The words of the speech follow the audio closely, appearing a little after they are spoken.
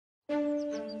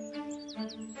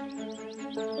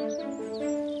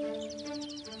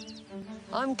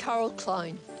I'm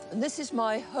Klein, and this is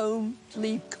my home,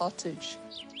 Glebe Cottage.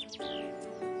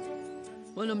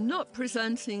 When I'm not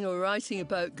presenting or writing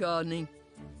about gardening,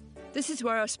 this is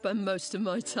where I spend most of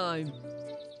my time,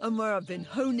 and where I've been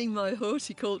honing my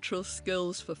horticultural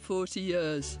skills for 40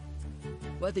 years.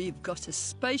 Whether you've got a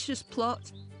spacious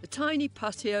plot, a tiny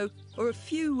patio, or a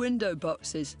few window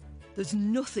boxes, there's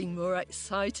nothing more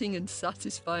exciting and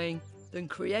satisfying than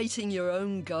creating your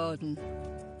own garden.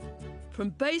 From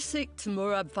basic to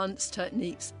more advanced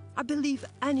techniques, I believe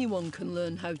anyone can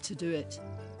learn how to do it.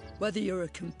 Whether you're a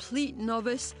complete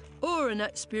novice or an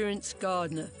experienced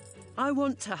gardener, I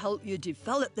want to help you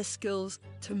develop the skills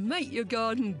to make your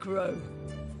garden grow.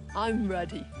 I'm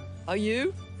ready. Are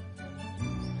you?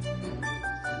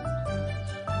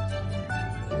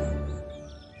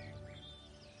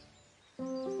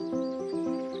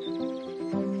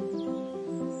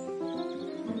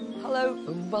 Hello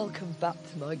and welcome back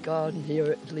to my garden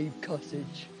here at Glebe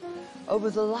Cottage. Over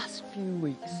the last few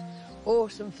weeks,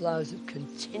 autumn flowers have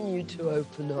continued to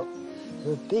open up.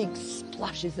 There are big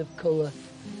splashes of colour.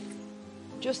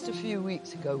 Just a few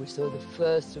weeks ago we saw the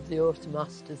first of the autumn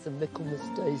asters and Michaelmas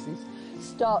daisies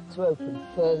start to open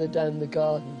further down the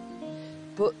garden.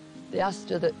 But the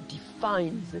aster that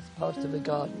defines this part of the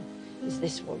garden is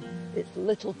this one. It's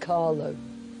Little Carlo.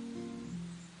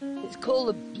 It's called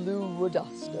the blue wood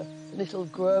aster, and it'll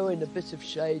grow in a bit of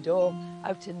shade or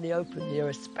out in the open here,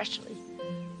 especially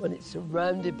when it's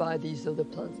surrounded by these other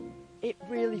plants. It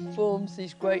really forms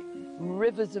these great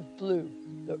rivers of blue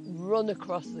that run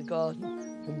across the garden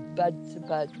from bed to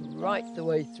bed right the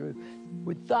way through.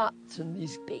 With that and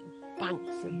these big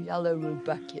banks of yellow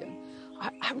rudbeckia,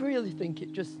 I really think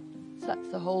it just sets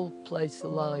the whole place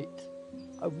alight.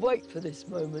 I wait for this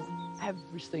moment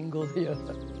every single year.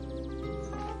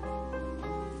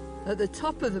 At the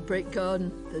top of the brick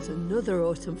garden, there's another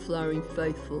autumn flowering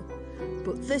faithful,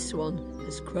 but this one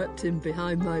has crept in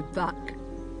behind my back.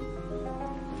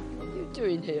 What are you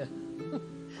doing here?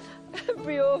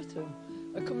 Every autumn,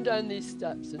 I come down these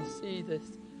steps and see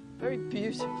this very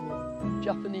beautiful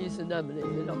Japanese anemone.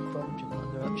 They're not from Japan,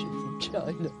 they're actually from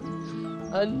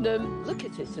China. And look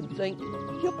at it and think,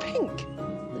 you're pink.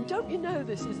 And don't you know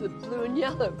this is the blue and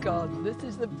yellow garden? This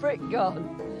is the brick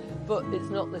garden. But it's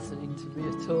not listening to me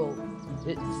at all.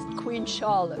 It's Queen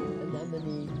Charlotte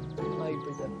anemone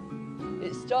hybrid.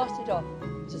 It started off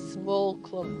as a small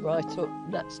clump right up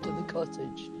next to the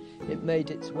cottage. It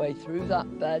made its way through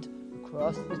that bed,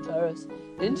 across the terrace,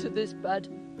 into this bed,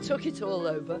 took it all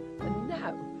over, and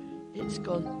now it's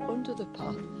gone under the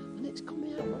path and it's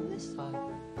coming out on this side.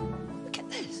 Look at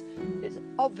this. It's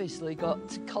obviously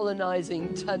got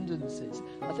colonising tendencies.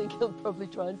 I think he'll probably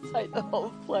try and take the whole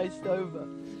place over.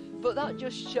 But that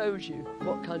just shows you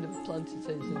what kind of a plant it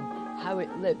is and how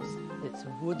it lives. It's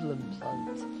a woodland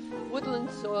plant. Woodland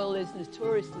soil is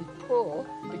notoriously poor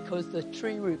because the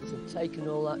tree roots have taken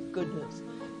all that goodness.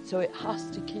 So it has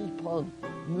to keep on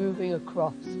moving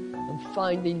across and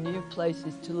finding new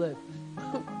places to live.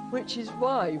 Which is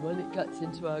why when it gets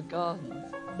into our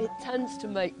gardens, it tends to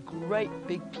make great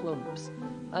big clumps.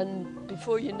 And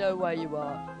before you know where you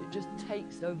are, it just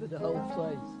takes over the whole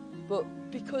place. But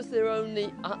because they're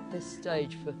only at this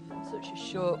stage for such a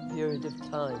short period of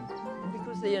time, and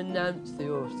because they announce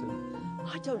the autumn,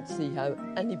 I don't see how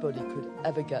anybody could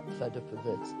ever get fed up of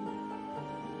this.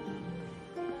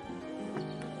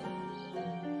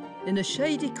 In a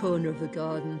shady corner of the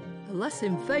garden, a less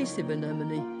invasive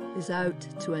anemone is out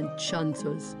to enchant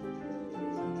us.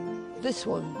 This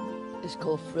one is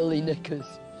called Frilly Knickers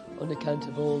on account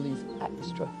of all these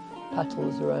extra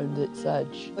petals around its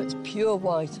edge. It's pure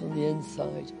white on the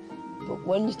inside, but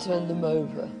when you turn them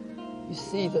over, you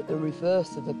see that the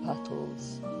reverse of the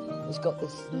petals has got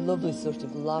this lovely sort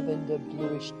of lavender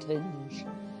bluish tinge.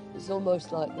 It's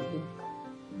almost like they've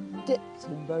been dipped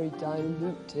in very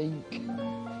dilute ink.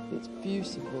 It's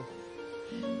beautiful.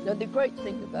 Now the great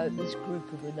thing about this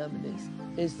group of anemones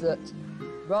is that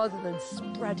rather than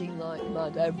spreading like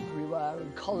mad everywhere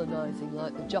and colonising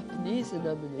like the Japanese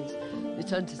anemones, they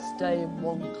tend to stay in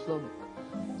one clump.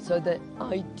 So they're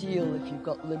ideal if you've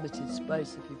got limited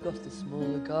space, if you've got a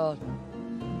smaller garden.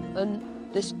 And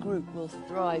this group will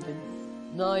thrive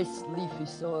in nice leafy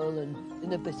soil and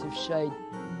in a bit of shade.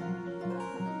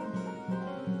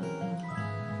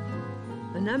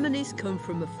 Anemones come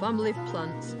from a family of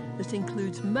plants that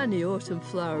includes many autumn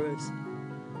flowers.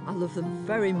 I love them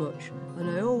very much, and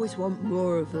I always want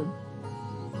more of them.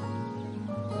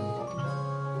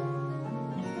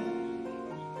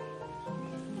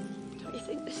 Don't you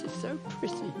think this is so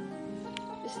pretty?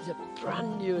 This is a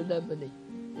brand new anemone.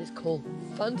 is called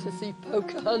Fantasy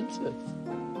Pocahontas,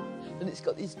 and it's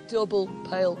got these double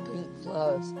pale pink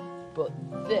flowers, but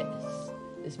this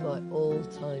is my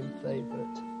all-time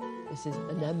favourite. This is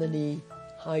Anemone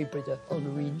hybrida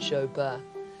Honorine Chaubert,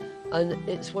 and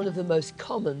it's one of the most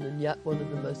common and yet one of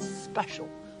the most special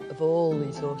of all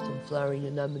these autumn flowering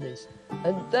anemones.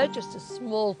 And they're just a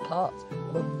small part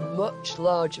of a much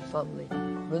larger family,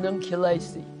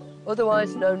 Ranunculaceae,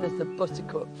 otherwise known as the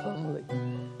buttercup family.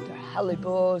 There are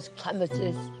hellebores,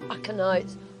 clematis,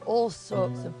 aconites, all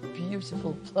sorts of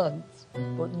beautiful plants,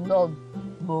 but none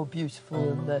more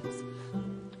beautiful than this.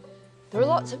 There are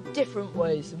lots of different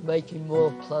ways of making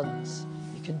more plants.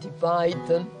 You can divide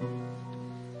them,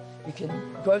 you can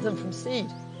grow them from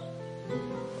seed,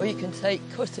 or you can take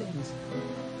cuttings.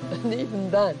 And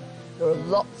even then, there are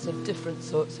lots of different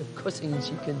sorts of cuttings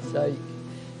you can take.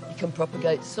 You can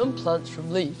propagate some plants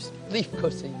from leaves, leaf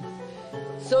cuttings,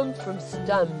 some from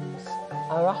stems,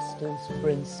 our asters for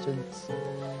instance,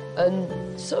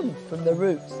 and some from the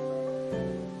roots.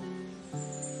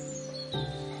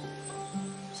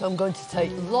 So I'm going to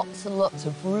take lots and lots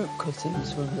of root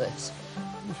cuttings from this.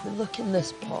 And if we look in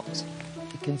this pot,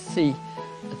 you can see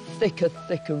the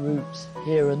thicker roots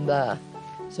here and there.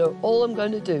 So all I'm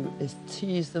going to do is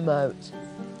tease them out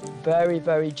very,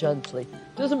 very gently.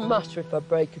 Doesn't matter if I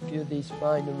break a few of these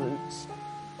finer roots.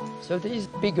 So these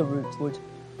bigger roots would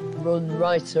run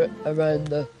right around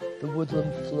the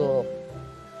woodland floor.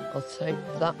 I'll take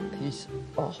that piece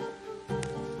off.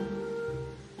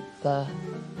 There.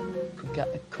 Could get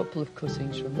a couple of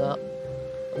cuttings from that,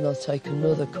 and I'll take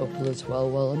another couple as well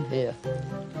while I'm here.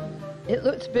 It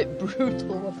looks a bit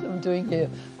brutal what I'm doing here,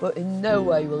 but in no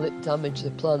way will it damage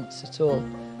the plants at all.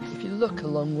 If you look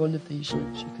along one of these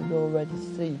roots, you can already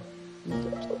see these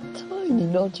little tiny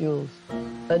nodules,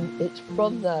 and it's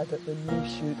from there that the new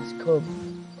shoots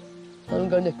come. I'm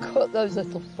going to cut those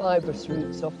little fibrous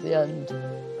roots off the end,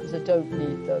 because I don't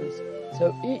need those.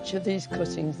 So each of these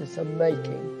cuttings that I'm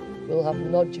making will have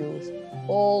nodules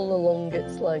all along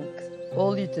its length.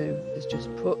 All you do is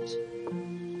just put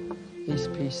these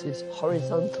pieces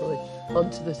horizontally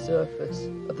onto the surface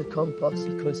of the compost,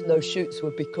 because those shoots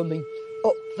will be coming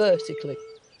up vertically,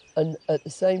 and at the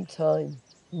same time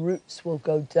roots will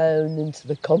go down into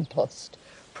the compost.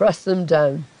 Press them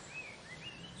down.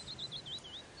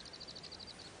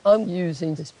 I'm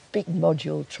using this big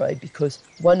module tray because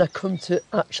when I come to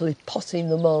actually potting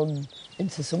them on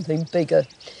into something bigger,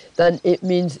 then it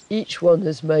means each one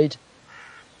has made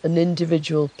an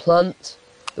individual plant.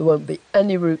 There won't be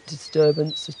any root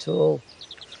disturbance at all.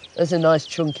 There's a nice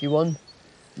chunky one.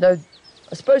 Now,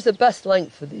 I suppose the best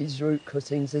length for these root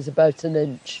cuttings is about 1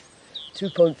 inch,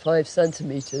 2.5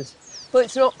 centimetres, but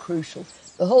it's not crucial.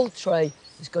 The whole tray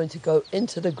is going to go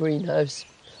into the greenhouse,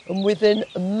 and within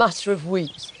a matter of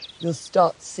weeks, you'll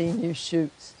start to see new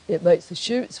shoots. It makes the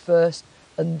shoots first,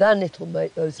 and then it'll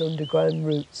make those underground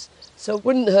roots. So it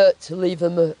wouldn't hurt to leave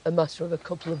them a matter of a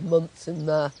couple of months in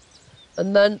there,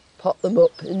 and then pot them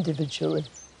up individually.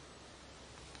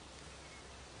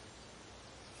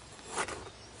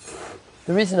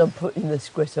 The reason I'm putting this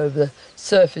grit over the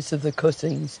surface of the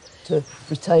cuttings to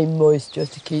retain moisture,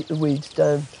 to keep the weeds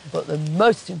down, but the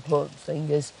most important thing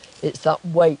is it's that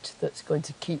weight that's going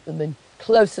to keep them in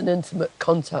close and intimate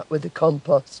contact with the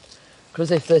compost, because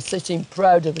if they're sitting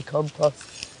proud of the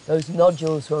compost, those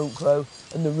nodules won't grow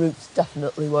and the roots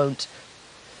definitely won't.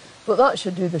 But that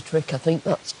should do the trick. I think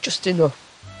that's just enough.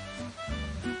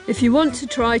 If you want to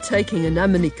try taking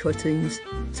anemone cuttings,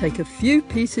 take a few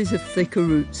pieces of thicker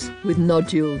roots with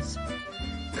nodules.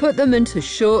 Cut them into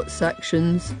short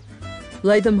sections,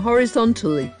 lay them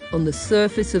horizontally on the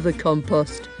surface of the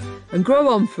compost and grow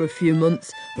on for a few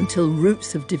months until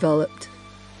roots have developed.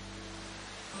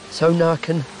 So now I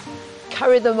can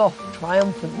carry them off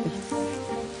triumphantly.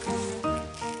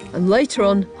 And later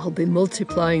on, I'll be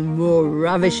multiplying more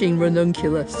ravishing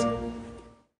ranunculus.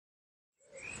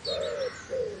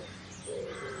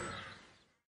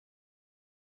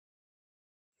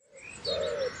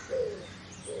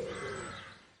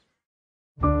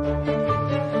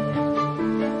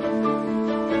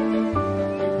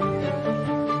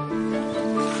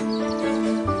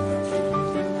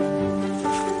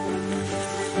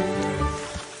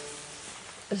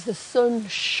 As the sun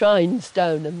shines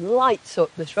down and lights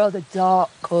up this rather dark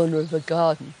corner of the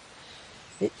garden,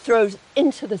 it throws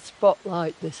into the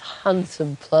spotlight this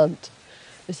handsome plant.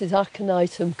 This is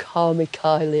Aconitum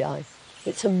carmichaelii.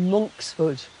 It's a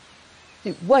monkshood.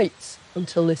 It waits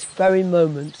until this very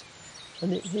moment,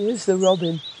 and it hears the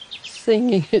robin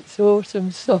singing its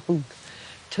autumn song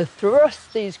to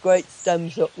thrust these great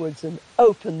stems upwards and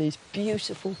open these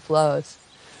beautiful flowers.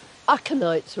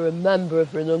 Aconites are a member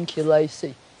of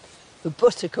Ranunculaceae, the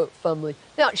buttercup family.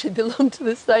 They actually belong to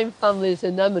the same family as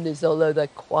anemones, although they're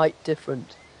quite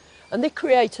different. And they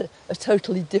create a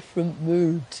totally different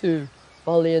mood too.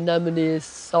 While the anemone is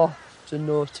soft and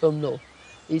autumnal,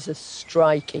 these are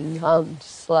striking and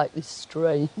slightly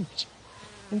strange.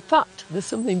 In fact, there's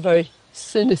something very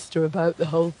sinister about the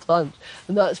whole plant,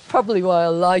 and that's probably why I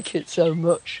like it so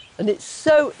much. And it's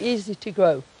so easy to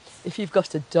grow. If you've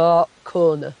got a dark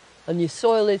corner and your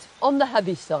soil is on the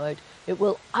heavy side, it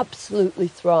will absolutely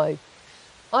thrive.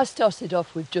 I started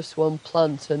off with just one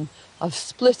plant and I've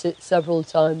split it several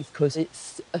times because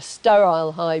it's a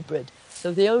sterile hybrid.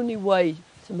 So the only way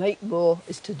to make more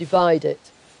is to divide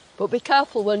it. But be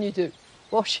careful when you do.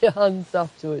 Wash your hands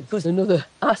afterwards. Because another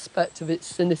aspect of its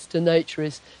sinister nature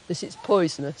is that it's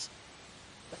poisonous.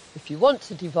 If you want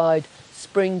to divide,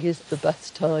 spring is the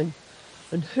best time.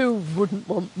 And who wouldn't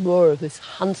want more of this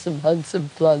handsome, handsome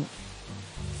plant?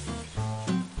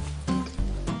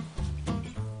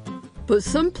 But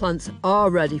some plants are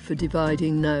ready for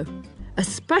dividing now,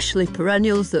 especially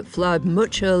perennials that flowered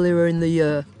much earlier in the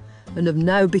year and have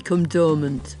now become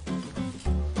dormant.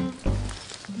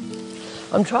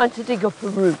 I'm trying to dig up a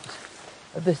root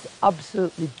of this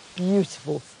absolutely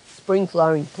beautiful spring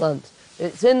flowering plant.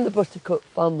 It's in the buttercup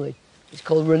family. It's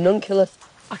called Ranunculus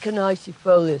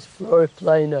aconitefolius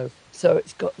floriplano. So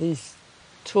it's got these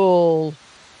tall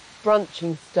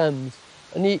branching stems,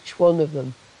 and each one of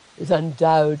them is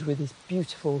endowed with this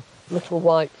beautiful little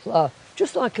white flower,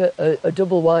 just like a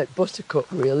double white buttercup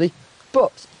really.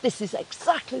 But this is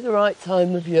exactly the right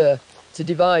time of year to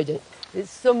divide it. It's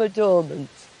summer dormant.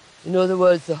 In other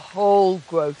words, the whole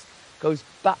growth goes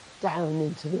back down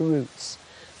into the roots.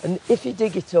 And if you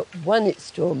dig it up when it's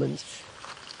dormant,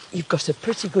 you've got a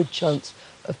pretty good chance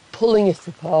of pulling it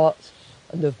apart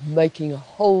and of making a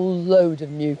whole load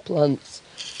of new plants.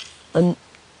 And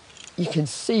you can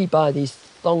see by these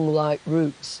thong-like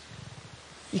roots,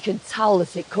 you can tell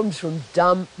that it comes from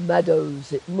damp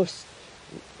meadows. It must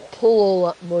pull all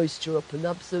that moisture up and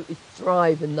absolutely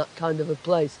thrive in that kind of a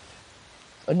place.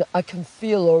 And I can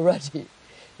feel already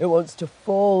it wants to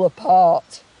fall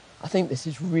apart. I think this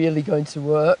is really going to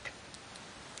work.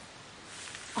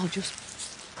 I'll just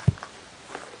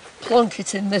plonk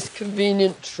it in this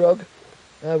convenient shrub.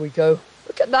 There we go.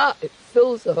 Look at that, it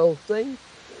fills the whole thing.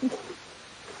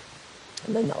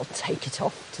 And then I'll take it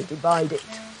off to divide it.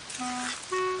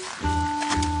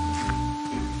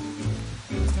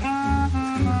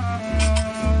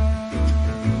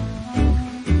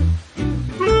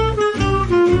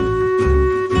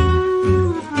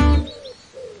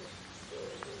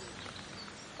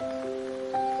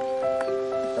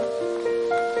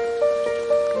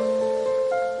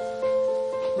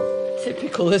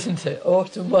 Typical, isn't it?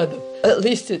 Autumn weather. At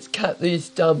least it's kept these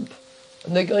damp.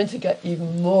 And they're going to get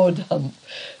even more damp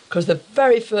because the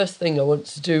very first thing I want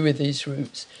to do with these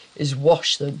roots is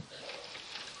wash them.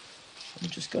 I'm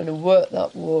just going to work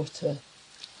that water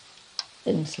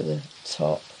into the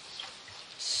top,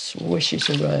 swish it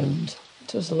around. It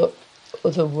does look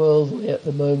otherworldly at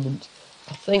the moment.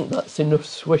 I think that's enough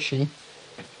swishing.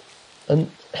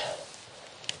 And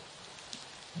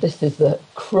this is the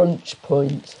crunch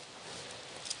point.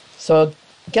 So I'll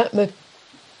get my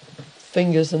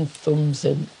fingers and thumbs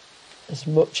in as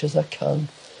much as I can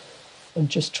and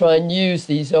just try and use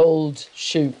these old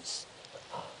shoots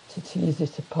to tease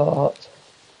it apart.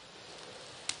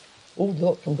 Oh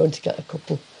look, I'm going to get a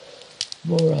couple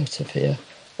more out of here.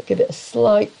 I'll give it a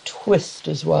slight twist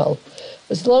as well.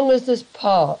 As long as there's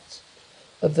part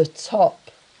of the top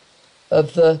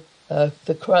of the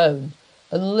crown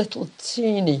and little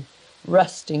teeny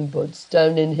resting buds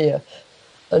down in here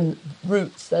and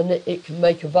roots, then it can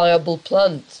make a viable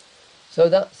plant. So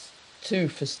that's two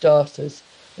for starters.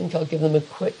 I think I'll give them a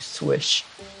quick swish.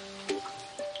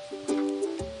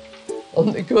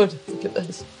 Aren't they good? Look at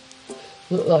this.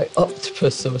 Look like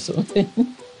octopus or something.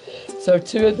 So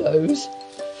two of those.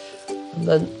 And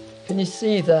then, can you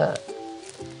see there?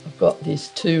 I've got these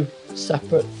two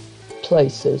separate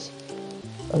places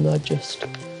and I just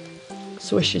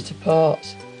swish it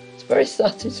apart. It's very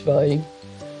satisfying.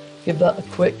 Give that a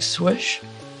quick swish.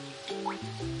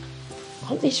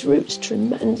 Aren't these roots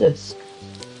tremendous?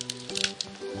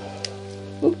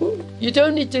 You'd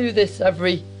only do this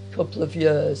every couple of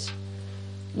years.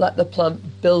 Let the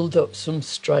plant build up some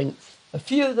strength. A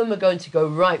few of them are going to go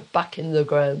right back in the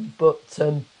ground, but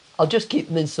I'll just keep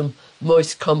them in some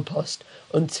moist compost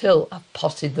until I've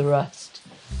potted the rest.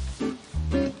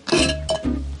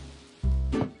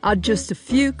 Add just a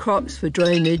few crops for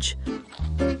drainage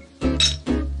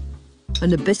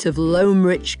and a bit of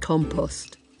loam-rich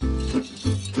compost.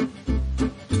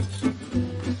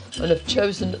 and I've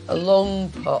chosen a long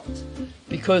pot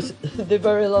because they're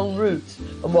very long roots,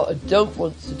 and what I don't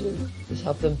want to do is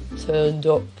have them turned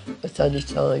up at any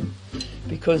time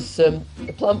because the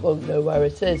plant won't know where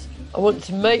it is. I want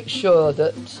to make sure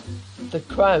that the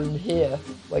crown here,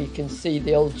 where you can see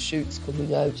the old shoots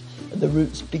coming out and the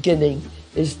roots beginning,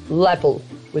 is level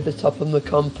with the top of my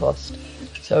compost.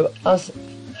 So as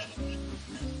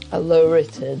I lower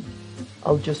it in,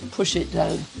 I'll just push it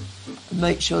down and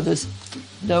make sure there's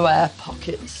no air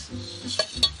pockets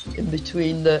in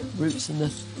between the roots and the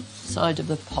side of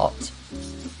the pot.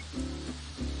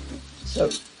 So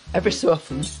every so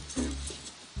often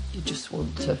you just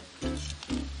want to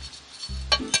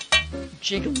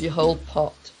jiggle your whole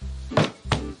pot,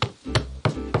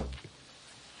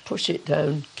 push it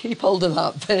down, keep hold of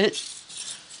that bit,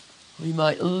 or you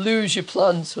might lose your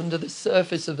plants under the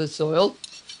surface of the soil.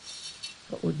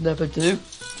 That would never do.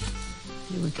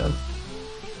 Here we go.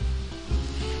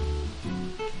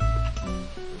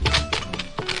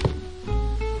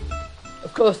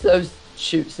 Of course those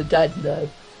shoots are dead now,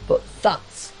 but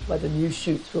that's where the new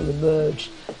shoots will emerge.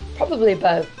 Probably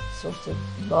about sort of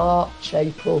March,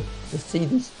 April, to see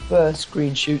these first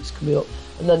green shoots coming up,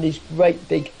 and then these great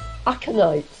big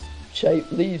aconite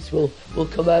shaped leaves will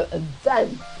come out, and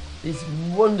then these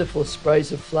wonderful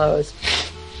sprays of flowers.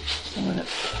 I'm going to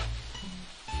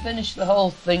finish the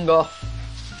whole thing off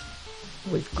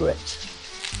with grit,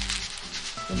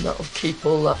 and that'll keep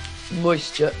all that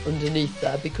moisture underneath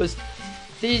there, because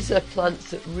these are plants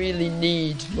that really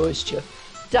need moisture.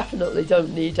 Definitely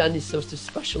don't need any sort of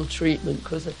special treatment,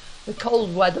 because the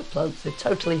cold weather plants are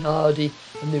totally hardy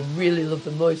and they really love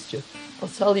the moisture. I'll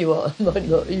tell you what, I might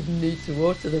not even need to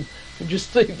water them and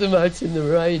just leave them out in the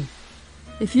rain.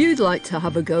 If you'd like to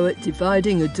have a go at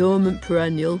dividing a dormant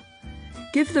perennial,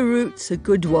 give the roots a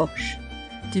good wash.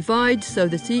 Divide so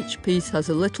that each piece has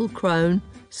a little crown,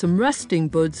 some resting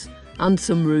buds and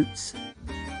some roots.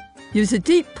 Use a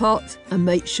deep pot and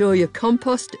make sure your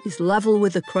compost is level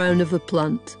with the crown of the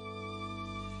plant.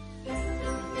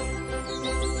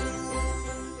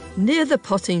 Near the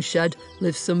potting shed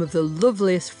live some of the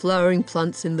loveliest flowering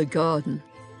plants in the garden,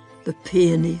 the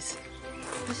peonies.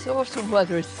 This autumn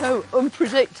weather is so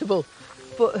unpredictable,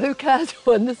 but who cares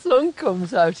when the sun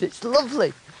comes out? It's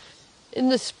lovely. In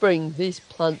the spring, these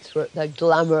plants were at their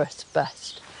glamorous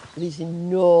best. These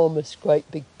enormous, great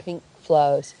big pink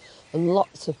flowers and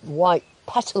lots of white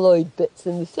petaloid bits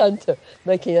in the centre,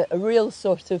 making it a real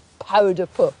sort of powder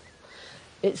puff.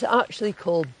 It's actually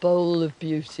called Bowl of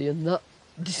Beauty, and that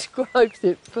describes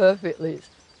it perfectly. It's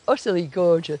utterly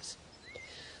gorgeous.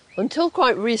 Until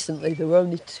quite recently, there were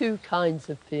only two kinds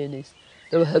of peonies.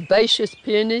 There were herbaceous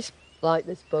peonies, like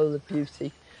this Bowl of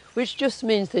Beauty, which just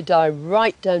means they die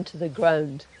right down to the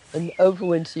ground, and over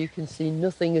winter you can see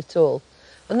nothing at all.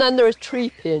 And then there are tree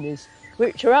peonies,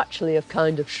 which are actually a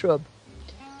kind of shrub.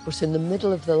 But in the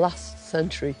middle of the last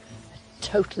century, a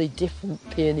totally different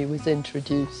peony was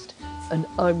introduced, and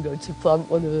I'm going to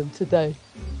plant one of them today.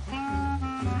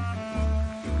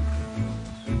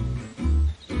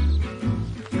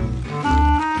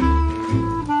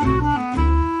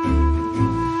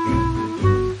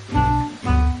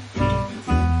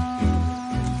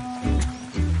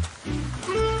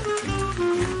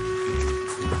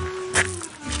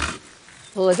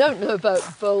 Well, I don't know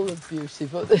about Bowl of Beauty,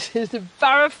 but this is a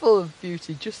barrow full of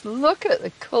beauty. Just look at the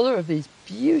colour of these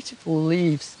beautiful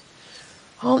leaves.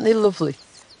 Aren't they lovely?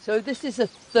 So this is a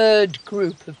third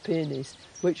group of peonies,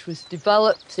 which was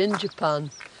developed in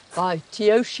Japan by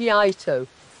Tyoshi Ito.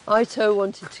 Ito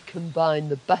wanted to combine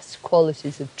the best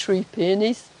qualities of tree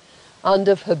peonies and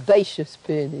of herbaceous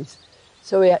peonies.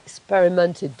 So he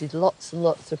experimented, did lots and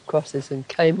lots of crosses, and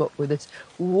came up with this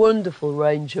wonderful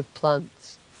range of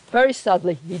plants. Very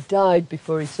sadly, he died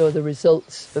before he saw the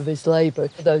results of his labour,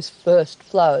 those first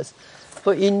flowers.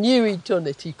 But he knew he'd done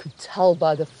it. He could tell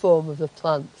by the form of the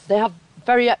plants. They have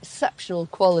very exceptional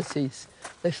qualities.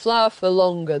 They flower for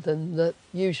longer than the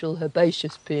usual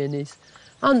herbaceous peonies,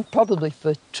 and probably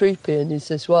for tree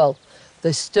peonies as well.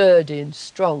 They're sturdy and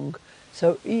strong.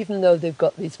 So even though they've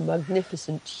got these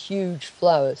magnificent, huge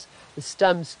flowers, the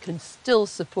stems can still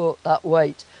support that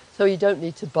weight. So you don't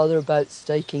need to bother about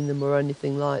staking them or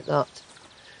anything like that.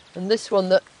 And this one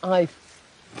that I've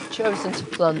chosen to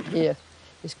plant here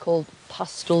is called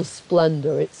Pastel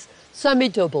Splendour. It's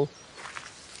semi-double.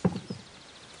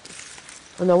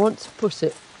 And I want to put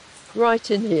it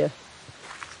right in here.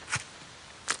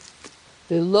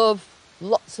 They love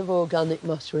lots of organic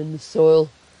matter in the soil.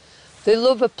 They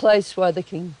love a place where they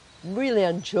can really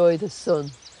enjoy the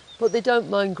sun, but they don't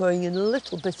mind growing in a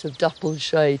little bit of dappled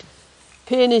shade.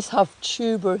 Peonies have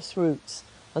tuberous roots,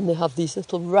 and they have these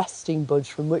little resting buds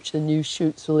from which the new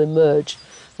shoots will emerge.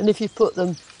 And if you put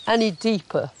them any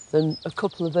deeper than a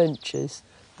couple of inches,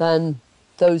 then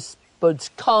those buds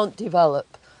can't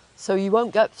develop, so you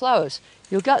won't get flowers.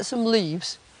 You'll get some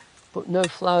leaves, but no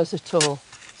flowers at all.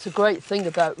 It's a great thing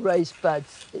about raised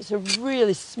beds. It's a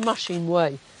really smashing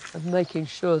way of making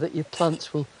sure that your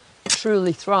plants will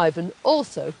truly thrive, and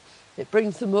also it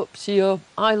brings them up to your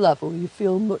eye level. You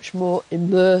feel much more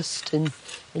immersed in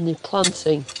your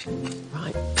planting.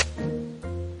 Right.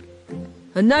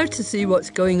 And now to see what's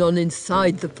going on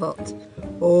inside the pot.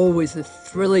 Always a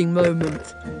thrilling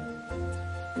moment.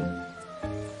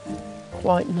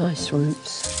 Quite nice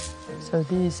roots. So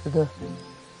these are the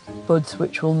buds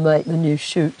which will make the new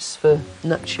shoots for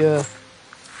next year.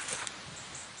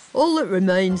 All that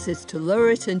remains is to lower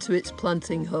it into its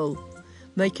planting hole,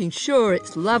 making sure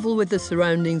it's level with the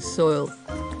surrounding soil,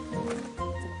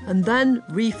 and then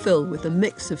refill with a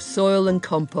mix of soil and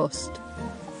compost.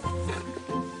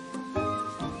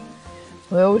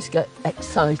 I always get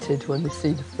excited when I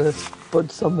see the first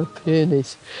buds on the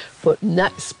peonies, but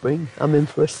next spring I'm in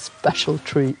for a special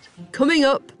treat. Coming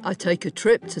up, I take a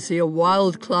trip to see a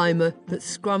wild climber that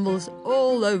scrambles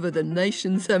all over the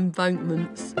nation's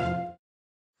embankments.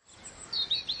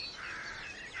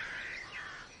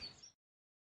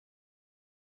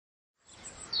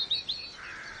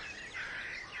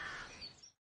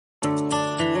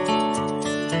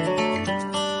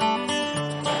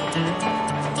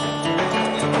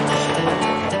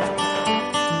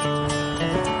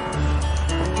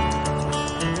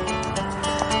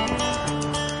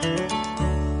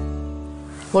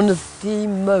 One of the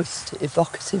most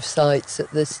evocative sights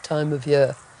at this time of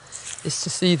year is to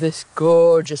see this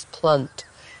gorgeous plant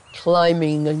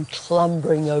climbing and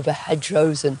clambering over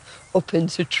hedgerows and up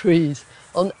into trees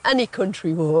on any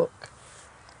country walk.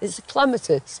 It's a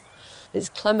clematis. It's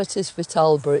Clematis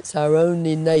vitalba. It's our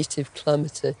only native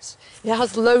clematis. It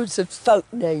has loads of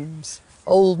folk names,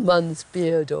 Old Man's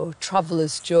Beard or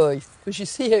Traveller's Joy, because you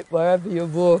see it wherever you're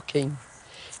walking.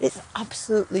 It's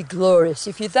absolutely glorious.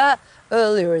 If you're there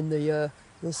earlier in the year,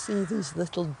 you'll see these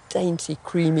little dainty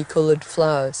creamy coloured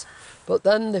flowers, but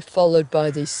then they're followed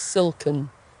by these silken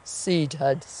seed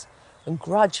heads, and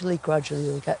gradually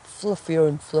they'll get fluffier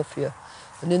and fluffier.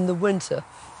 And in the winter,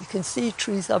 you can see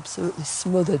trees absolutely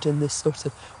smothered in this sort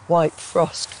of white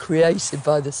frost created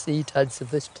by the seed heads of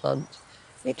this plant.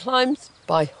 It climbs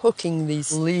by hooking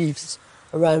these leaves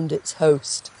around its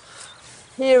host.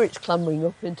 Here it's clambering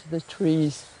up into the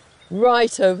trees,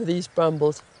 right over these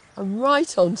brambles and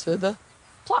right onto the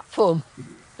platform.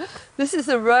 This is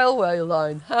a railway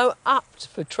line. How apt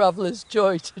for Traveller's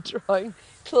Joy to try and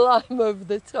climb over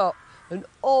the top, and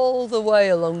all the way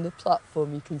along the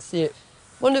platform you can see it.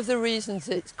 One of the reasons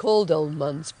it's called Old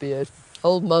Man's Beard,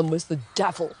 Old Man was the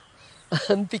devil,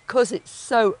 and because it's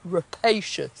so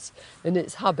rapacious in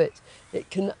its habit, it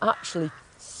can actually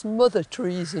smother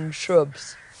trees and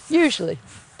shrubs. Usually,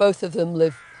 both of them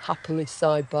live happily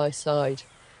side by side.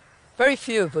 Very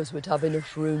few of us would have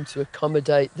enough room to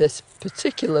accommodate this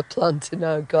particular plant in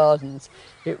our gardens.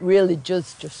 It really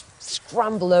does just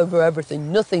scramble over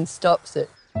everything. Nothing stops it.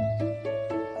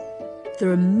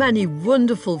 There are many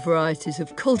wonderful varieties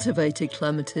of cultivated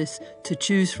clematis to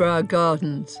choose for our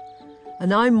gardens,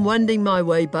 and I'm wending my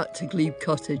way back to Glebe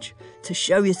Cottage to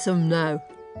show you some now.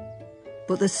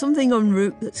 But there's something en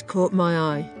route that's caught my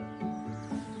eye.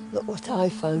 Look what I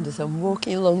found as I'm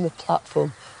walking along the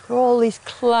platform. There are all these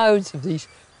clouds of these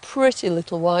pretty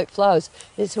little white flowers.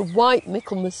 It's a white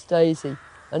Michaelmas daisy,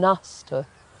 an aster,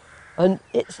 and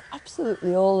it's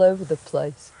absolutely all over the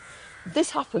place.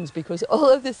 This happens because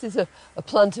although this is a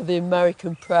plant of the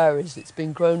American prairies, it's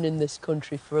been grown in this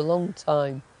country for a long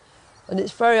time, and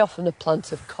it's very often a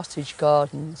plant of cottage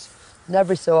gardens, and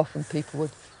every so often people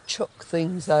would chuck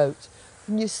things out.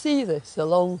 And you see this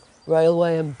along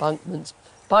railway embankments,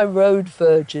 by road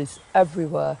verges,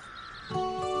 everywhere.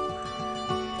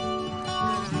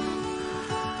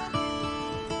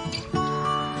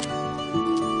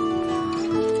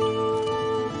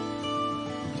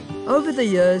 Over the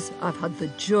years, I've had the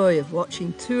joy of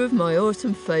watching two of my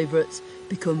autumn favourites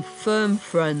become firm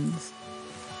friends.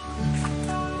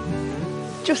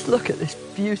 Just look at this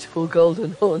beautiful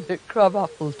golden hornet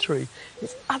crabapple tree.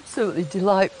 It's absolutely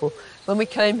delightful. When we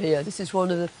came here, this is one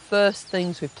of the first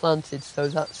things we planted, so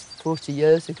that's 40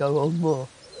 years ago or more.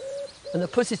 And I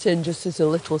put it in just as a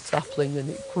little sapling, and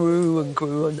it grew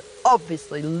and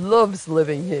obviously loves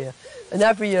living here. And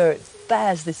every year it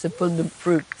bears this abundant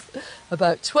fruit.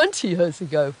 About 20 years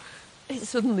ago, it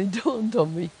suddenly dawned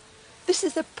on me, this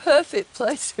is the perfect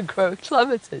place to grow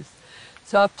clematis.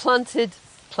 So I planted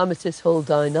Clematis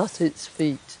huldine at its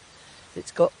feet.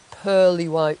 It's got pearly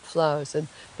white flowers, and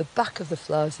the back of the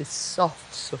flowers is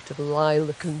soft, sort of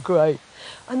lilac and grey.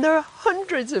 And there are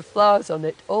hundreds of flowers on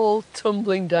it, all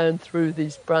tumbling down through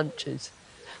these branches.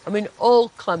 I mean, all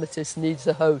clematis needs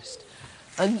a host.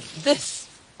 And this,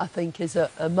 I think, is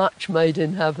a match made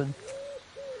in heaven.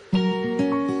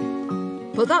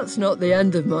 But that's not the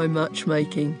end of my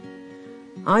matchmaking.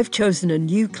 I've chosen a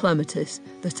new clematis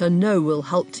that I know will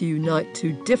help to unite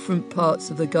two different parts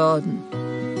of the garden.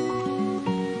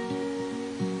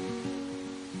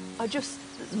 I just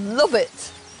love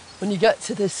it when you get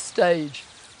to this stage,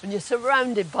 when you're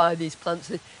surrounded by these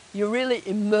plants, you're really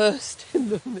immersed in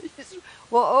them. It's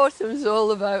what autumn's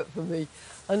all about for me.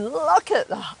 And look at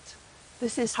that.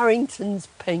 This is Harrington's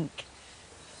pink.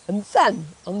 And then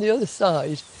on the other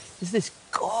side is this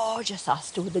gorgeous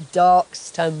aster with the dark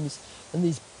stems and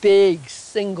these big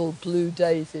single blue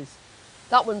daisies.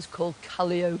 That one's called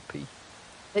Calliope.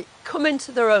 They come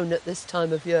into their own at this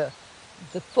time of year.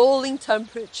 The falling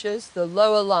temperatures, the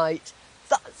lower light,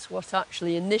 that's what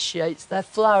actually initiates their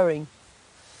flowering.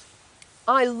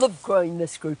 I love growing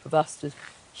this group of asters.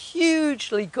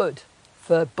 Hugely good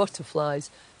for butterflies.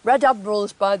 Red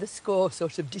admirals by the score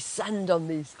sort of descend on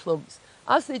these clumps,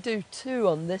 as they do too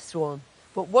on this one.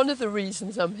 But one of the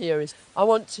reasons I'm here is I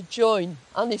want to join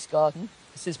Annie's garden.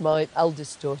 This is my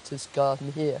eldest daughter's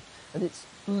garden here, and it's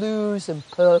blues and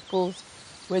purples,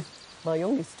 with my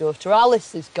youngest daughter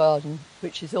Alice's garden,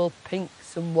 which is all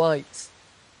pinks and whites.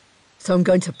 So I'm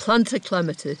going to plant a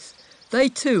clematis. They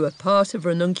too are part of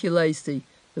Ranunculaceae,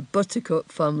 the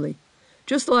buttercup family,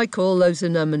 just like all those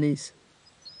anemones.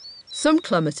 Some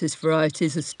clematis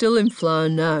varieties are still in flower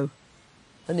now,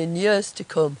 and in years to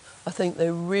come I think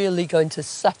they're really going to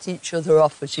set each other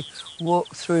off as you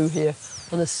walk through here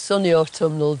on a sunny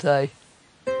autumnal day.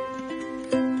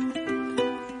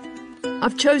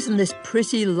 I've chosen this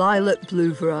pretty lilac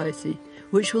blue variety,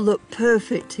 which will look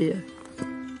perfect here.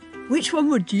 Which one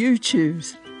would you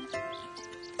choose?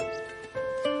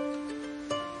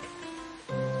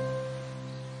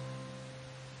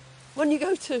 When you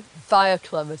go to buy a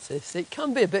clematis, it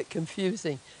can be a bit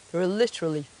confusing. There are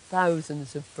literally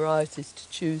thousands of varieties to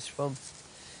choose from.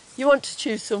 You want to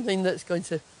choose something that's going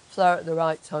to flower at the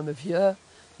right time of year,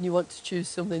 and you want to choose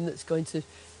something that's going to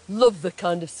love the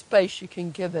kind of space you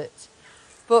can give it.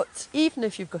 But even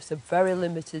if you've got a very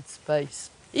limited space,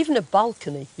 even a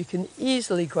balcony, you can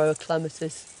easily grow a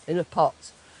clematis in a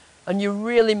pot, and you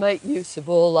really make use of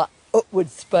all that upward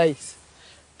space.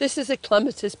 This is a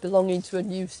clematis belonging to a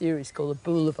new series called the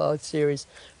Boulevard series,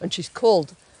 and she's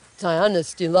called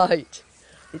Diana's Delight.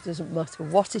 It doesn't matter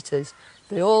what it is,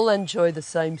 they all enjoy the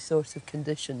same sort of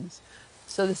conditions.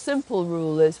 So the simple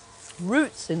rule is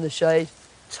roots in the shade,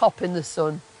 top in the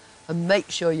sun, and make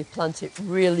sure you plant it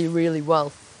really, really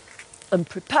well. And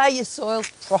prepare your soil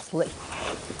properly.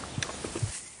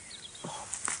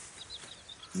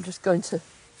 I'm just going to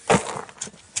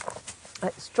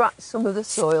extract some of the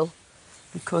soil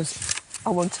because I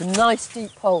want a nice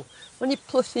deep hole. When you're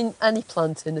putting any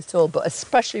plant in at all, but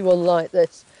especially one like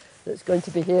this, that's going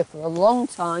to be here for a long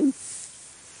time,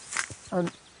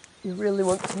 and you really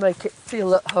want to make it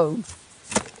feel at home,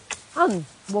 and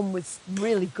one with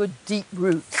really good deep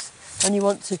roots, and you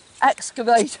want to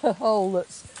excavate a hole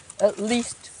that's at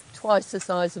least twice the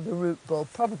size of a root ball,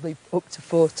 probably up to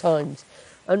 4 times.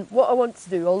 And what I want to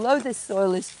do, although this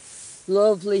soil is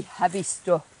lovely heavy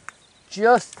stuff,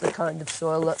 just the kind of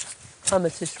soil that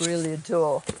clematis really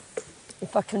adore,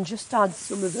 if I can just add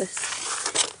some of this.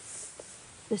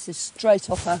 This is straight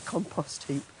off our compost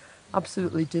heap.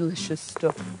 Absolutely delicious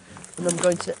stuff. And I'm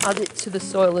going to add it to the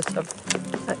soil that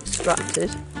I've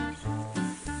extracted.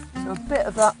 So a bit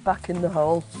of that back in the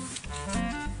hole,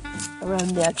 around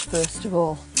the edge first of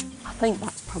all. I think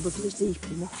that's probably deep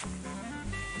enough.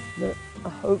 But I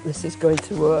hope this is going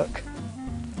to work.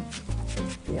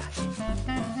 Yeah.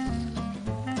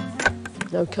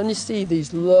 Now can you see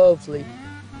these lovely,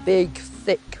 big,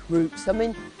 thick roots? I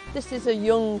mean, this is a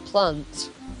young plant,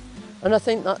 and I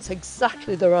think that's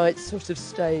exactly the right sort of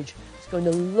stage. It's going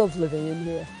to love living in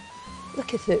here.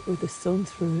 Look at it with the sun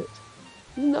through it.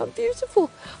 Isn't that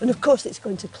beautiful? And of course it's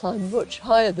going to climb much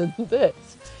higher than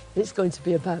this. It's going to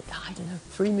be about, I don't know,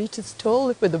 3 metres tall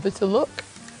with a bit of luck.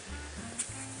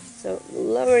 So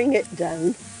lowering it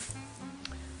down,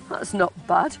 that's not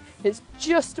bad. It's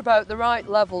just about the right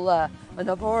level there, and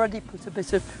I've already put a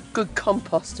bit of good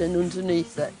compost in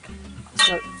underneath it.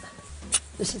 So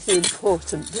this is the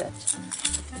important bit.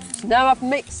 So now I've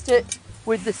mixed it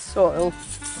with the soil.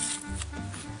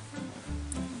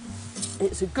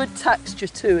 It's a good texture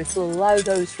too. It'll allow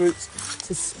those roots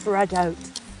to spread out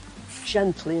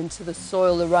gently into the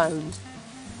soil around.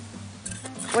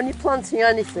 when you're planting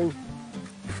anything,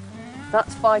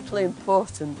 that's vitally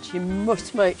important. You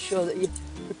must make sure that you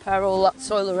prepare all that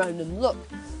soil around. And look,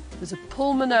 there's a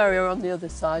pulmon area on the other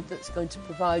side that's going to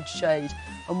provide shade.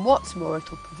 And what's more,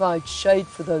 it'll provide shade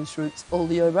for those roots all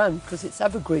the year round because it's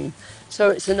evergreen. So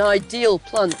it's an ideal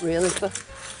plant really for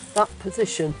that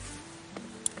position.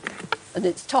 And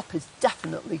its top is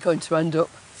definitely going to end up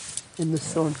in the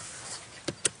sun.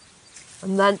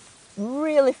 And then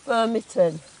really firm it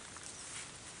in.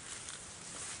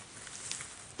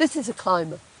 This is a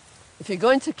climber. If you're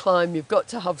going to climb, you've got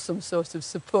to have some sort of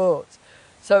support.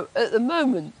 So at the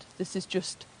moment, this is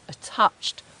just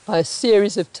attached by a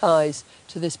series of ties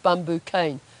to this bamboo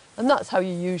cane. And that's how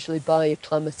you usually buy your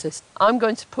clematis. I'm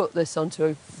going to put this onto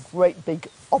a great big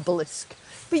obelisk,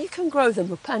 but you can grow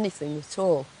them up anything at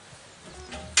all.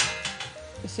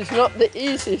 This is not the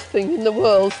easiest thing in the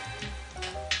world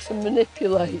to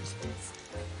manipulate,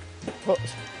 but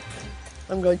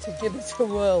I'm going to give it a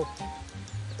whirl.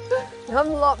 You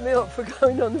haven't locked me up for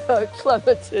going on about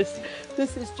clematis.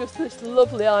 This is just this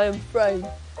lovely iron frame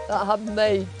that I have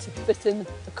made to fit in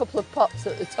a couple of pots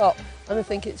at the top, and I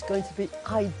think it's going to be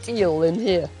ideal in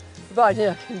here, providing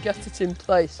I can get it in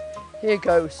place. Here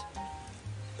goes.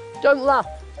 Don't laugh.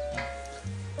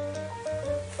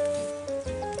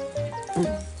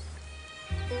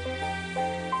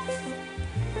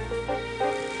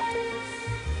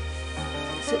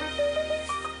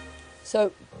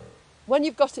 So when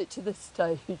you've got it to this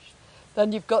stage,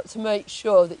 then you've got to make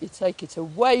sure that you take it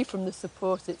away from the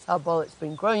support it's had while it's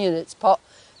been growing in its pot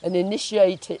and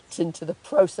initiate it into the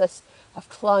process of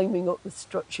climbing up the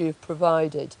structure you've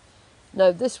provided.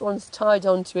 Now this one's tied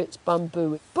onto its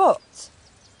bamboo, but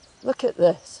look at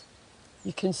this.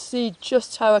 You can see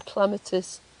just how a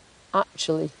clematis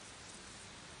actually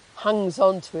hangs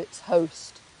onto its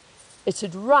host. It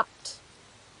had wrapped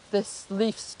this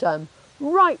leaf stem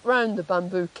right round the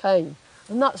bamboo cane,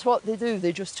 and that's what they do.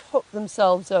 They just hook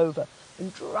themselves over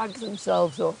and drag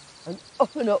themselves up,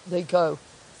 and up they go.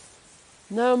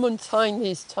 Now I'm untying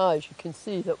these ties, you can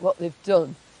see that what they've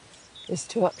done is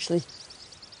to actually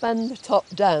bend the top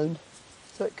down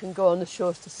so it can go on a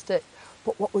shorter stick.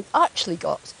 But what we've actually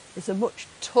got is a much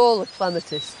taller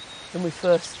clematis than we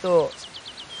first thought.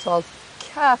 So I'll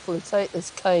carefully take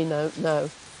this cane out now.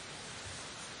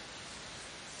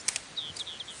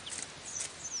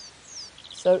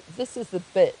 So this is the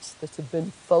bit that had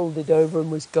been folded over and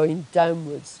was going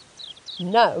downwards.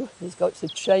 Now it's got to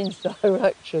change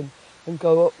direction and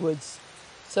go upwards.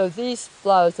 So these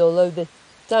flowers, although they're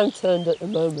downturned at the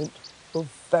moment, will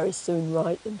very soon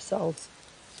right themselves.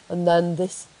 And then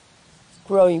this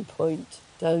growing point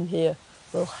down here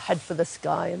will head for the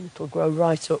sky and it'll grow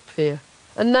right up here.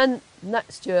 And then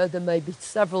next year there may be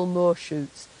several more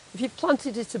shoots. If you've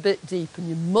planted it a bit deep and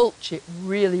you mulch it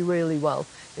really, really well,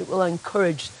 it will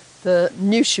encourage the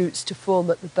new shoots to form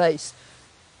at the base.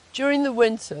 During the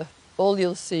winter, all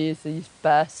you'll see is these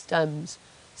bare stems,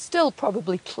 still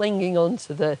probably clinging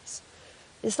onto this.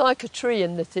 It's like a tree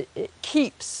in that it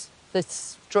keeps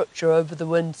this structure over the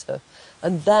winter,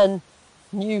 and then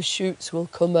new shoots will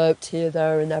come out here,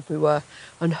 there and everywhere,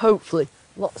 and hopefully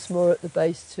lots more at the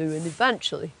base too, and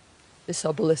eventually this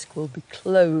obelisk will be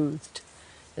clothed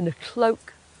in a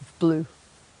cloak of blue.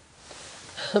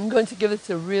 I'm going to give it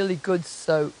a really good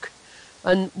soak,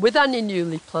 and with any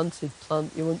newly planted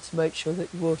plant you want to make sure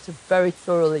that you water very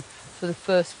thoroughly for the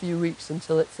first few weeks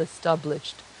until it's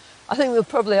established. I think we'll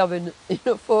probably have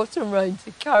enough autumn rain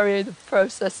to carry the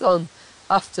process on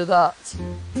after that.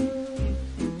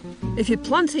 If you're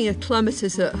planting a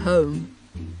clematis at home,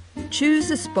 choose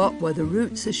a spot where the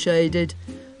roots are shaded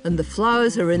and the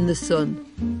flowers are in the sun.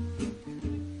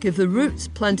 Give the roots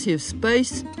plenty of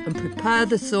space and prepare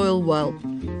the soil well.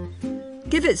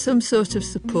 Give it some sort of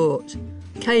support,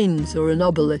 canes or an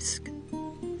obelisk.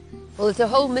 Well, there's a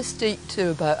whole mystique too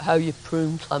about how you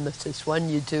prune clematis, when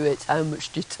you do it, how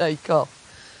much do you take off.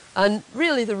 And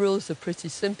really the rules are pretty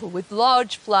simple. With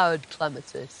large flowered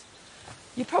clematis,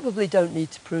 you probably don't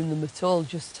need to prune them at all,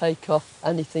 just take off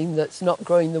anything that's not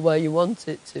growing the way you want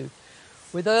it to.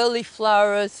 With early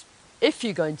flowers, if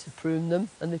you're going to prune them,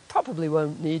 and they probably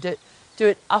won't need it, do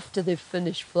it after they've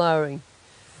finished flowering.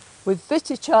 With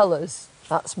viticellas,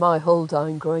 that's my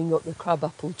Huldine growing up the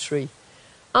crabapple tree,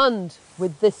 and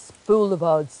with this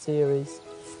boulevard series,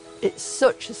 it's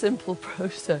such a simple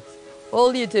process.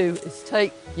 All you do is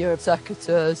take your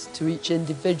secateurs to each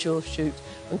individual shoot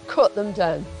and cut them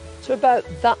down to about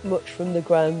that much from the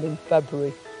ground in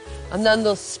February, and then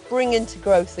they'll spring into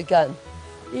growth again.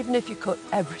 Even if you cut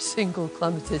every single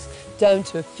clematis down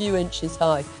to a few inches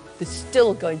high, they're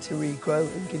still going to regrow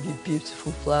and give you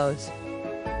beautiful flowers.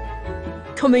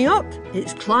 Coming up,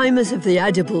 it's climbers of the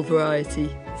edible variety.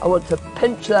 I want to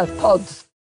pinch their pods.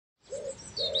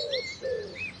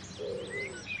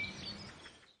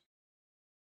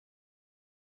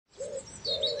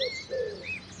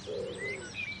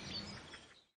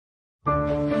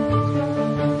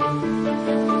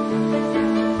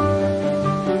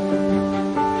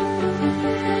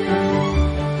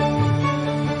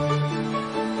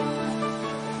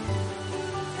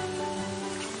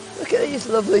 Look at these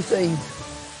lovely things,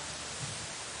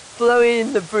 blowing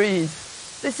in the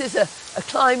breeze. This is a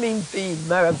climbing bean,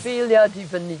 Meraviglia di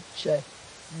Venice,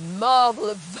 marvel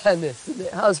of Venice, and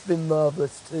it has been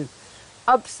marvellous too.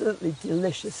 Absolutely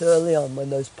delicious early on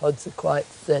when those pods are quite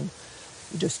thin.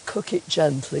 You just cook it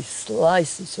gently,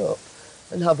 slice it up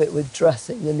and have it with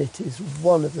dressing, and it is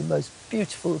one of the most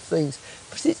beautiful things.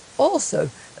 But it's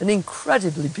also an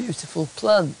incredibly beautiful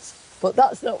plant. But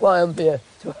that's not why I'm here,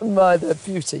 to admire their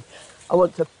beauty. I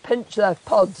want to pinch their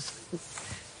pods.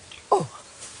 Oh,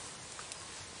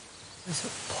 let's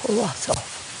pull that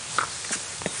off.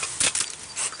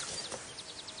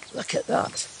 Look at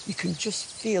that. You can just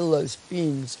feel those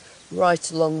beans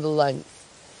right along the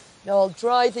length. Now I'll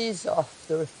dry these off.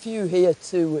 There are a few here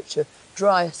too which are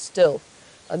drier still.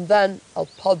 And then I'll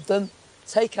pod them,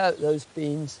 take out those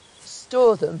beans,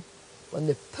 store them when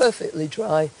they're perfectly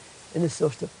dry in a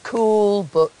sort of cool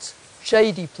but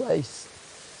shady place.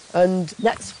 And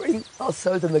next spring I'll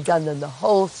sow them again and the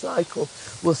whole cycle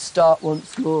will start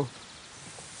once more.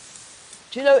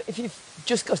 Do you know, if you've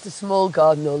just got a small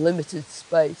garden or limited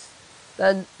space,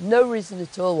 then no reason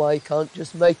at all why you can't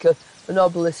just make an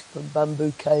obelisk from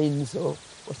bamboo canes or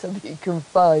whatever you can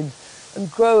find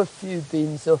and grow a few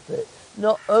beans up it.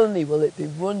 Not only will it be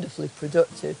wonderfully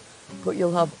productive, but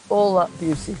you'll have all that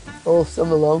beauty all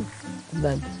summer long, and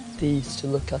then these to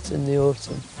look at in the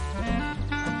autumn.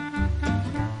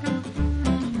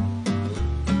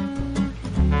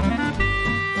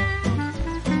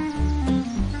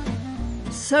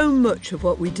 So much of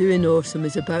what we do in autumn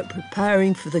is about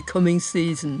preparing for the coming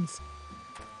seasons.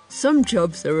 Some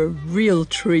jobs are a real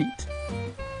treat.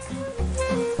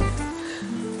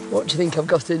 What do you think I've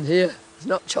got in here? It's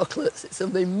not chocolates, it's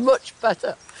something much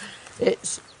better.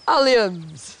 It's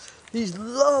alliums, these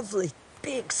lovely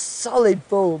big solid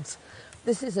bulbs.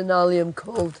 This is an allium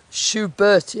called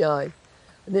Schubertii,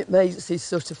 and it makes these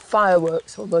sort of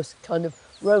fireworks, almost kind of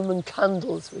Roman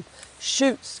candles with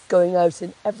shoots going out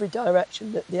in every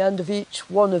direction. At the end of each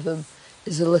one of them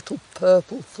is a little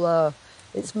purple flower.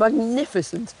 It's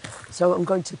magnificent. So I'm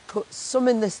going to put some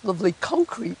in this lovely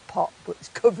concrete pot, but it's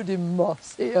covered in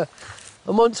moss here.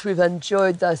 And once we've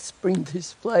enjoyed their spring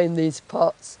display in these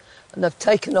pots, and I've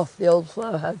taken off the old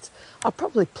flower heads, I'll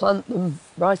probably plant them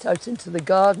right out into the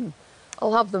garden.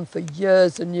 I'll have them for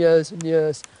years and years and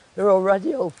years. They're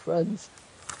already old friends.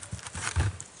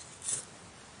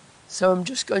 So I'm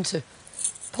just going to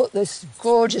put this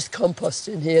gorgeous compost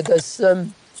in here. There's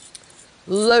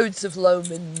loads of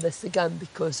loam in this again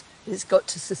because it's got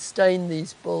to sustain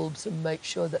these bulbs and make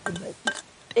sure that they make these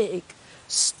big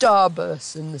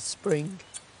starbursts in the spring.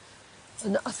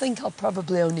 And I think I'll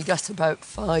probably only get about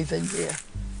 5 in here.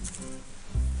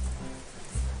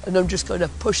 And I'm just going to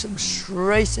push them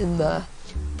straight in there.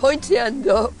 Pointy end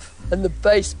up and the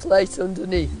base plate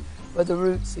underneath where the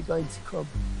roots are going to come.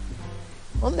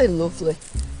 Aren't they lovely?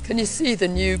 Can you see the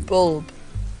new bulb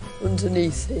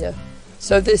underneath here?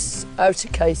 So this outer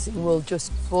casing will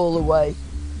just fall away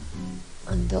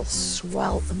and they'll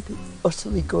swell and be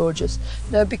utterly gorgeous.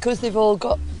 Now, because they've all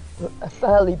got a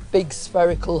fairly big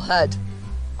spherical head,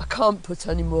 I can't put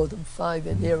any more than 5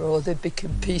 in here or they'd be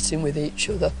competing with each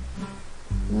other.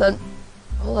 And then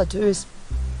all I do is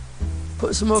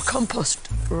put some more compost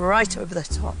right over the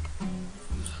top.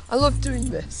 I love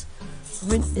doing this. I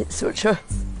mean, it's such a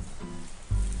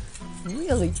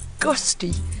really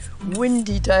gusty,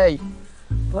 windy day,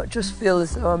 but I just feel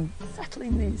as though I'm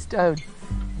settling these down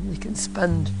and they can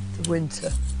spend the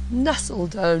winter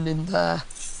nestled down in there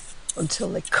until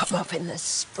they come up in the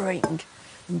spring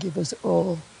and give us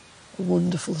all a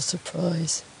wonderful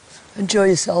surprise. Enjoy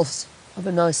yourselves. Have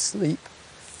a nice sleep.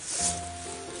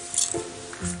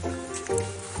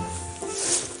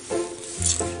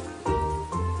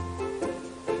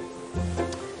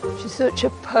 She's such a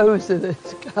poser,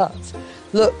 this cat.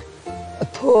 Look, her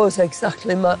paws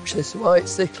exactly match this white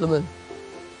cyclamen.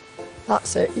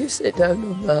 That's it, you sit down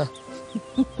on there.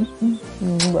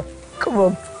 Come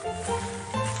on.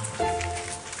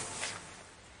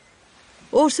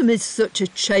 Autumn is such a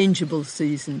changeable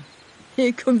season.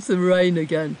 Here comes the rain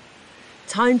again.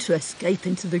 Time to escape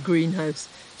into the greenhouse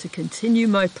to continue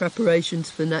my preparations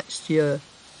for next year.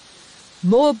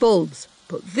 More bulbs,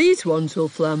 but these ones will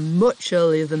flower much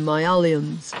earlier than my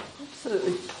alliums.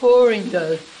 Absolutely pouring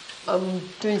down. I'm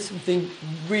doing something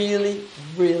really,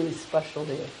 really special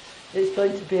here. It's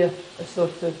going to be a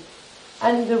sort of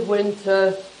end of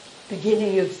winter,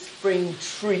 beginning of spring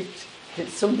treat.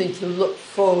 It's something to look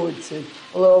forward to,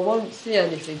 although I won't see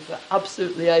anything for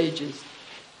absolutely ages.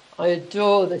 I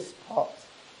adore this pot.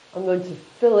 I'm going to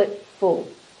fill it full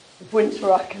of winter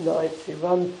aconites,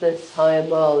 Eranthis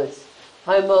hyemalis.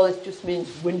 Hyemalis just means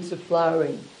winter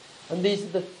flowering. And these are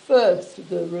the first of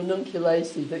the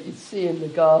ranunculaceae that you see in the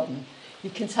garden. You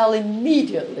can tell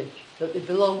immediately that they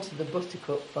belong to the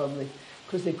buttercup family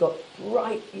because they've got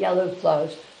bright yellow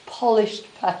flowers, polished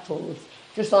petals,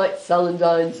 just like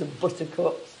celandines and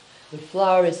buttercups. The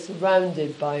flower is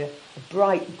surrounded by a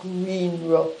bright green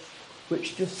ruff,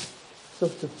 which just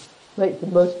sort of makes the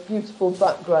most beautiful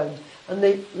background. And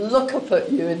they look up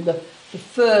at you in the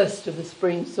first of the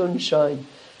spring sunshine.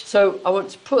 So I want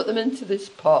to put them into this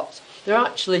pot. They're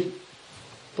actually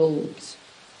bulbs.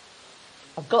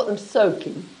 I've got them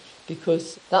soaking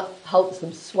because that helps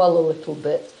them swell a little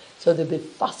bit so they'll be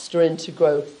faster into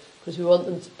growth, because we want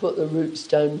them to put the roots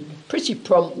down pretty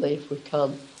promptly if we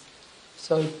can.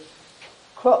 So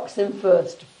crocks in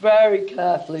first, very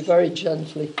carefully, very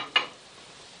gently.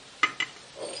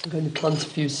 I'm going to plant a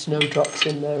few snowdrops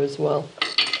in there as well.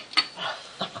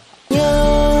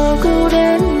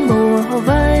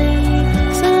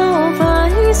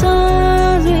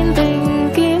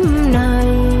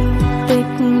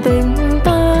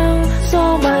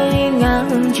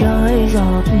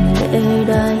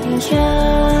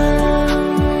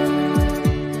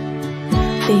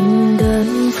 Tình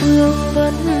đơn phương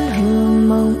vẫn hưởng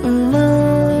mộng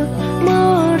mơ,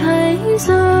 mơ thấy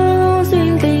sao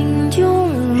duyên tình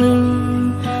chúng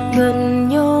mình gần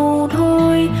nhau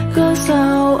thôi, cớ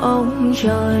sao ông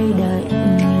trời đẩy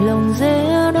lòng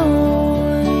rẽ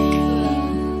đôi.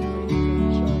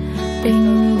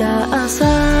 Tình đã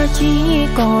xa chỉ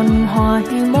còn hoài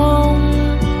mong,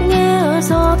 nghe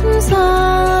xót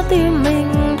xa tim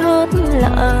mình thất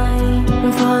lại.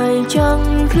 Phải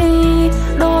chăng khi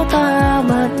đó ta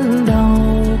bắt đầu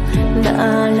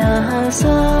đã là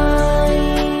sai?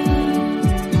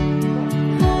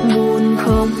 Buồn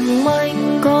không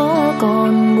anh có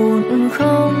còn buồn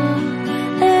không?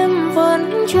 Em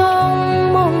vẫn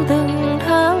trong mong từng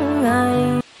tháng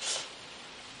ngày.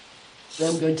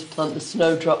 I'm going to plant the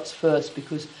snowdrops first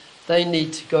because they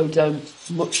need to go down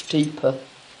much deeper.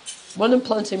 When I'm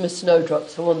planting my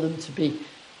snowdrops, I want them to be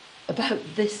about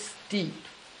this deep.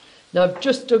 Now I've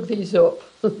just dug these up.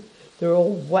 They're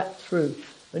all wet through,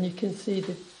 and you can see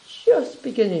they're just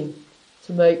beginning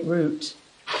to make roots.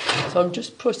 So I'm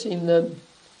just putting them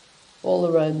all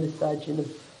around this edge in a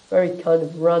very kind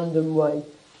of random way.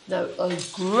 Now a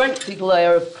great big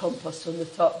layer of compost on the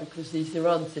top because these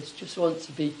Eranthis just want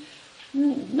to be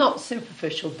not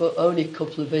superficial but only a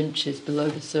couple of inches below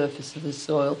the surface of the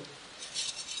soil.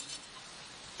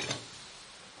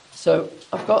 So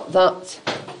I've got that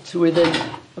to within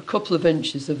a couple of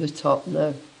inches of the top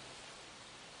now.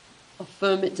 I'll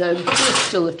firm it down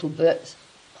just a little bit.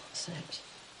 That's it.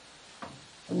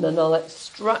 And then I'll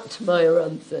extract my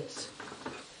Eranthis.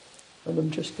 And I'm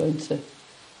just going to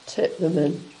tip them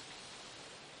in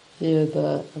here,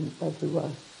 there and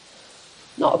everywhere.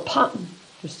 Not a pattern,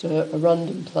 just a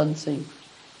random planting.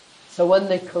 So when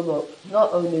they come up,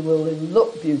 not only will they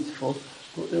look beautiful,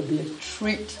 but they'll be a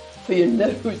treat for your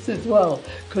nose as well,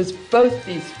 because both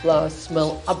these flowers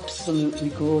smell absolutely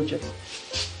gorgeous.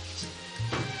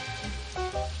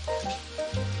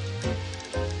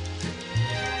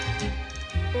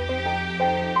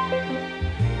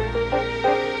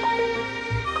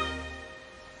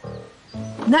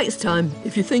 Next time,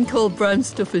 if you think all brown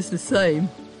stuff is the same,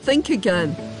 think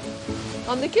again.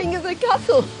 I'm the king of the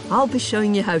castle. I'll be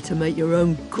showing you how to make your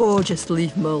own gorgeous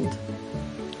leaf mould.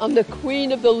 I'm the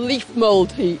queen of the leaf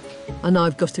mould heap. And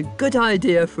I've got a good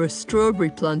idea for a strawberry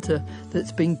planter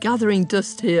that's been gathering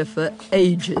dust here for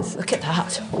ages. Look at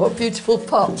that, what a beautiful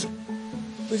pot.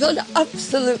 We've had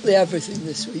absolutely everything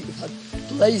this week. We've had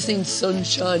blazing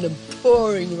sunshine and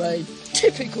pouring rain,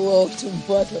 typical autumn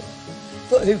weather.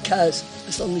 But who cares,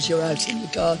 as long as you're out in the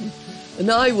garden. And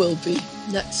I will be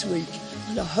next week.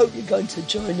 And I hope you're going to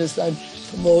join us then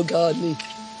for more gardening.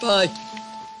 Bye.